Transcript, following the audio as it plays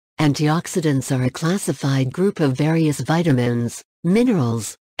Antioxidants are a classified group of various vitamins,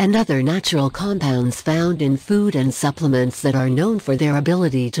 minerals, and other natural compounds found in food and supplements that are known for their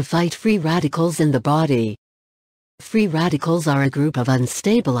ability to fight free radicals in the body. Free radicals are a group of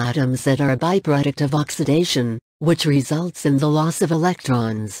unstable atoms that are a byproduct of oxidation, which results in the loss of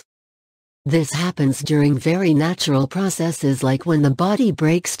electrons. This happens during very natural processes like when the body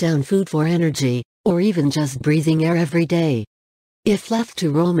breaks down food for energy, or even just breathing air every day. If left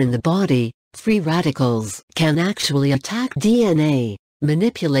to roam in the body, free radicals can actually attack DNA,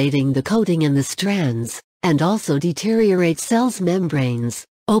 manipulating the coding in the strands, and also deteriorate cells' membranes,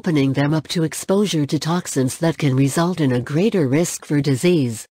 opening them up to exposure to toxins that can result in a greater risk for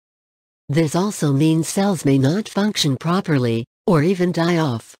disease. This also means cells may not function properly, or even die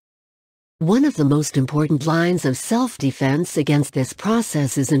off. One of the most important lines of self-defense against this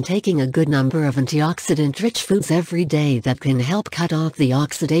process is in taking a good number of antioxidant-rich foods every day that can help cut off the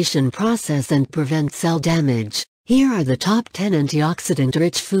oxidation process and prevent cell damage. Here are the top 10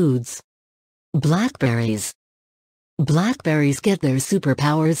 antioxidant-rich foods. Blackberries. Blackberries get their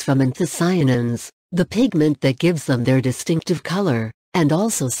superpowers from anthocyanins, the pigment that gives them their distinctive color, and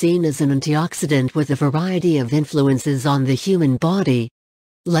also seen as an antioxidant with a variety of influences on the human body,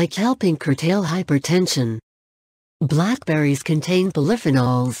 like helping curtail hypertension. Blackberries contain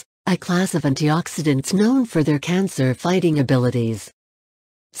polyphenols, a class of antioxidants known for their cancer-fighting abilities.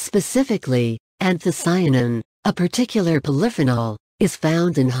 Specifically, anthocyanin, a particular polyphenol, is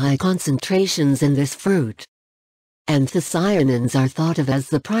found in high concentrations in this fruit. Anthocyanins are thought of as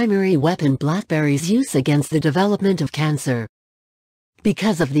the primary weapon blackberries use against the development of cancer.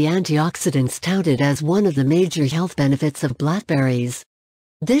 Because of the antioxidants touted as one of the major health benefits of blackberries,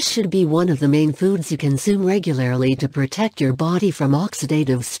 this should be one of the main foods you consume regularly to protect your body from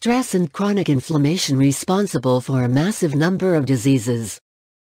oxidative stress and chronic inflammation responsible for a massive number of diseases.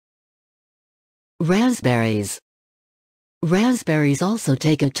 Raspberries. Raspberries also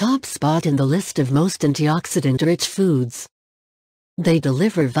take a top spot in the list of most antioxidant-rich foods. They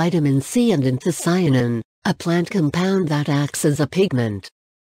deliver vitamin C and anthocyanin, a plant compound that acts as a pigment.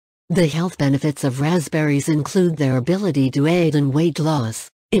 The health benefits of raspberries include their ability to aid in weight loss,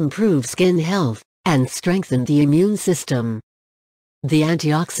 improve skin health, and strengthen the immune system. The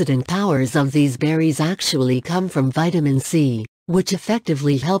antioxidant powers of these berries actually come from vitamin C, which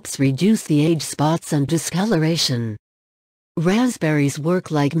effectively helps reduce the age spots and discoloration. Raspberries work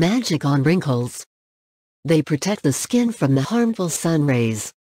like magic on wrinkles. They protect the skin from the harmful sun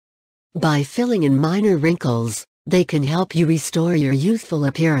rays. By filling in minor wrinkles, they can help you restore your youthful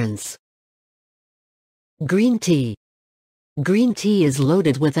appearance. Green tea. Green tea is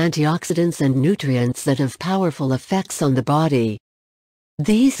loaded with antioxidants and nutrients that have powerful effects on the body.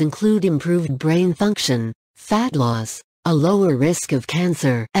 These include improved brain function, fat loss, a lower risk of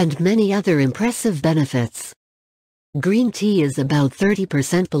cancer, and many other impressive benefits. Green tea is about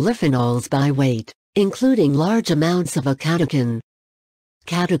 30% polyphenols by weight, including large amounts of a catechin.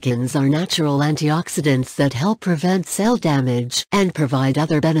 Catechins are natural antioxidants that help prevent cell damage and provide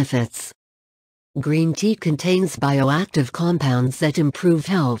other benefits. Green tea contains bioactive compounds that improve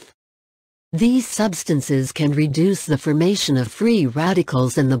health. These substances can reduce the formation of free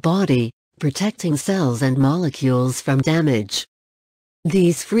radicals in the body, protecting cells and molecules from damage.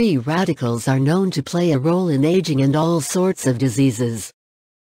 These free radicals are known to play a role in aging and all sorts of diseases.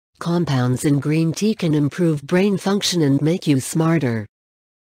 Compounds in green tea can improve brain function and make you smarter.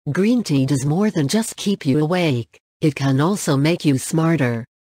 Green tea does more than just keep you awake, it can also make you smarter.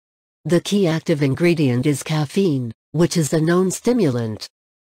 The key active ingredient is caffeine, which is a known stimulant.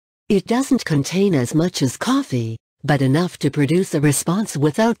 It doesn't contain as much as coffee, but enough to produce a response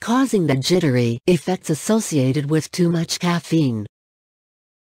without causing the jittery effects associated with too much caffeine.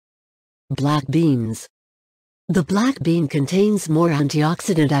 Black beans. The black bean contains more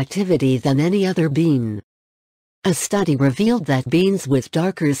antioxidant activity than any other bean. A study revealed that beans with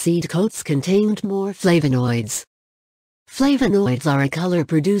darker seed coats contained more flavonoids. Flavonoids are a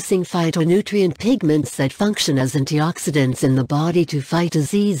color-producing phytonutrient pigments that function as antioxidants in the body to fight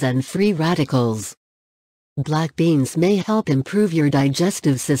disease and free radicals. Black beans may help improve your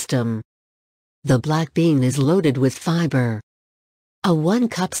digestive system. The black bean is loaded with fiber. A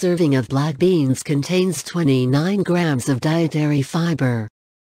 1-cup serving of black beans contains 29 grams of dietary fiber.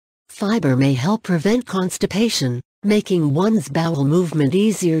 Fiber may help prevent constipation, making one's bowel movement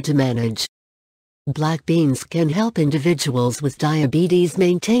easier to manage. Black beans can help individuals with diabetes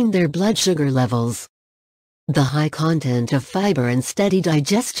maintain their blood sugar levels. The high content of fiber and steady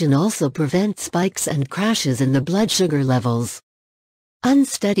digestion also prevent spikes and crashes in the blood sugar levels.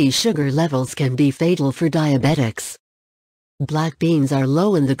 Unsteady sugar levels can be fatal for diabetics. Black beans are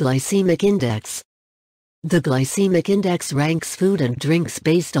low in the glycemic index. The glycemic index ranks food and drinks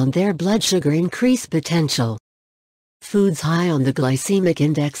based on their blood sugar increase potential. Foods high on the glycemic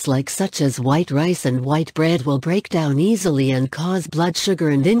index such as white rice and white bread will break down easily and cause blood sugar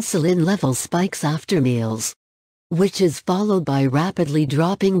and insulin level spikes after meals, which is followed by rapidly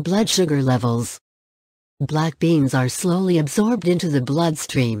dropping blood sugar levels. Black beans are slowly absorbed into the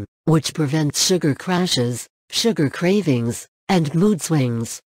bloodstream, which prevents sugar crashes, sugar cravings, and mood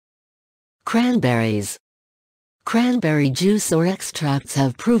swings. Cranberries. Cranberry juice or extracts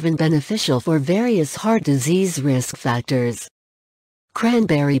have proven beneficial for various heart disease risk factors.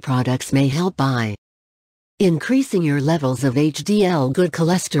 Cranberry products may help by increasing your levels of HDL good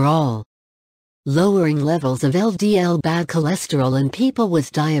cholesterol, lowering levels of LDL bad cholesterol in people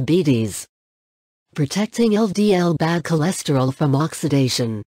with diabetes, protecting LDL bad cholesterol from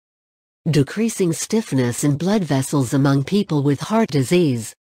oxidation, decreasing stiffness in blood vessels among people with heart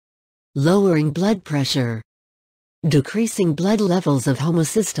disease, lowering blood pressure, decreasing blood levels of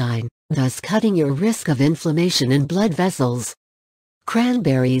homocysteine, thus cutting your risk of inflammation in blood vessels.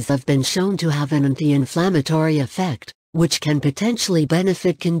 Cranberries have been shown to have an anti-inflammatory effect, which can potentially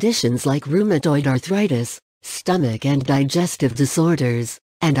benefit conditions like rheumatoid arthritis, stomach and digestive disorders,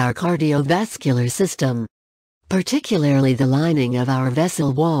 and our cardiovascular system, particularly the lining of our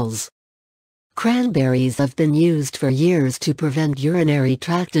vessel walls. Cranberries have been used for years to prevent urinary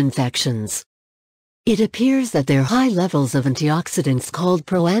tract infections. It appears that their high levels of antioxidants called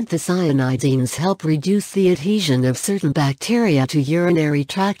proanthocyanidins help reduce the adhesion of certain bacteria to urinary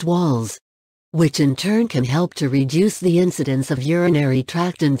tract walls, which in turn can help to reduce the incidence of urinary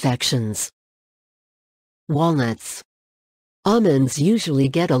tract infections. Walnuts. Almonds usually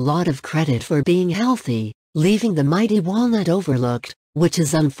get a lot of credit for being healthy, leaving the mighty walnut overlooked, which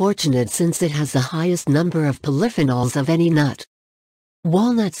is unfortunate since it has the highest number of polyphenols of any nut.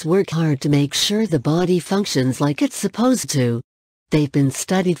 Walnuts work hard to make sure the body functions like it's supposed to. They've been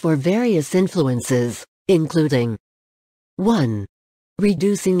studied for various influences, including 1.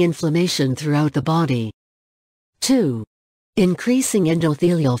 Reducing inflammation throughout the body. 2. Increasing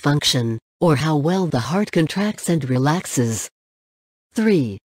endothelial function, or how well the heart contracts and relaxes.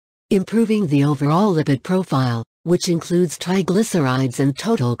 3. Improving the overall lipid profile, which includes triglycerides and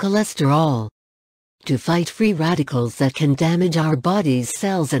total cholesterol. To fight free radicals that can damage our body's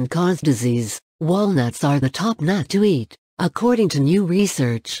cells and cause disease, walnuts are the top nut to eat, according to new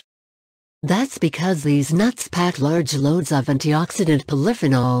research. That's because these nuts pack large loads of antioxidant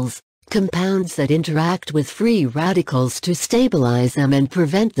polyphenols, compounds that interact with free radicals to stabilize them and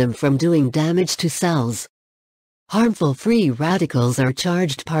prevent them from doing damage to cells. Harmful free radicals are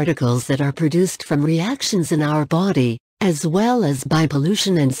charged particles that are produced from reactions in our body, as well as by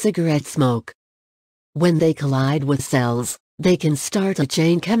pollution and cigarette smoke. When they collide with cells, they can start a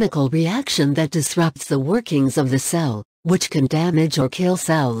chain chemical reaction that disrupts the workings of the cell, which can damage or kill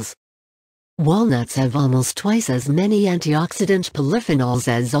cells. Walnuts have almost twice as many antioxidant polyphenols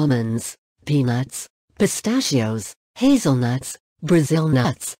as almonds, peanuts, pistachios, hazelnuts, Brazil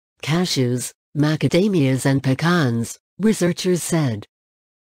nuts, cashews, macadamias and pecans, researchers said.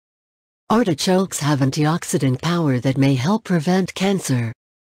 Artichokes have antioxidant power that may help prevent cancer.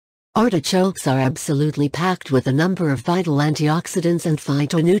 Artichokes are absolutely packed with a number of vital antioxidants and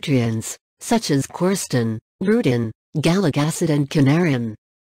phytonutrients, such as quercetin, rutin, gallic acid and quinarin.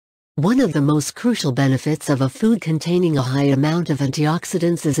 One of the most crucial benefits of a food containing a high amount of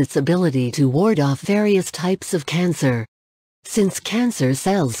antioxidants is its ability to ward off various types of cancer. Since cancer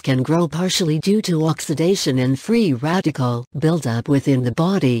cells can grow partially due to oxidation and free radical buildup within the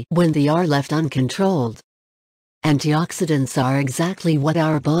body when they are left uncontrolled. Antioxidants are exactly what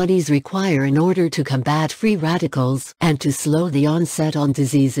our bodies require in order to combat free radicals and to slow the onset on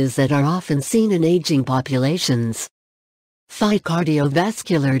diseases that are often seen in aging populations. Fight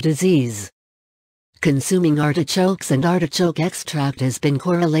cardiovascular disease. Consuming artichokes and artichoke extract has been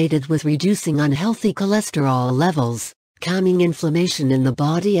correlated with reducing unhealthy cholesterol levels, calming inflammation in the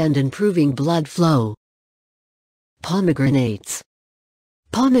body and improving blood flow. Pomegranates.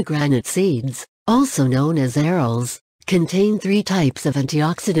 Pomegranate seeds, also known as arils, contain 3 types of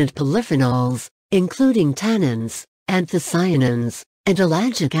antioxidant polyphenols, including tannins, anthocyanins, and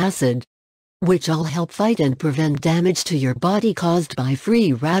ellagic acid, which all help fight and prevent damage to your body caused by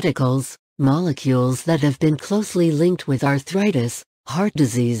free radicals, molecules that have been closely linked with arthritis, heart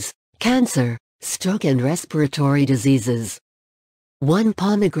disease, cancer, stroke and respiratory diseases. One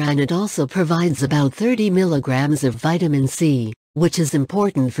pomegranate also provides about 30 milligrams of vitamin C, which is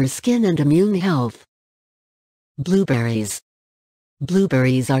important for skin and immune health. Blueberries.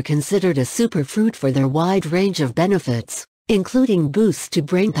 Blueberries are considered a superfruit for their wide range of benefits, including boosts to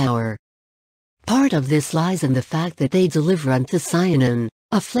brain power. Part of this lies in the fact that they deliver anthocyanin,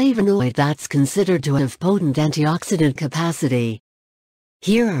 a flavonoid that's considered to have potent antioxidant capacity.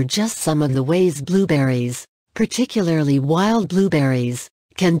 Here are just some of the ways blueberries, particularly wild blueberries,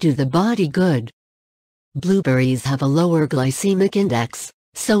 can do the body good. Blueberries have a lower glycemic index,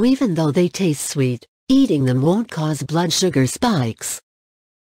 so even though they taste sweet, eating them won't cause blood sugar spikes.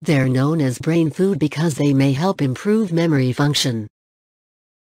 They're known as brain food because they may help improve memory function,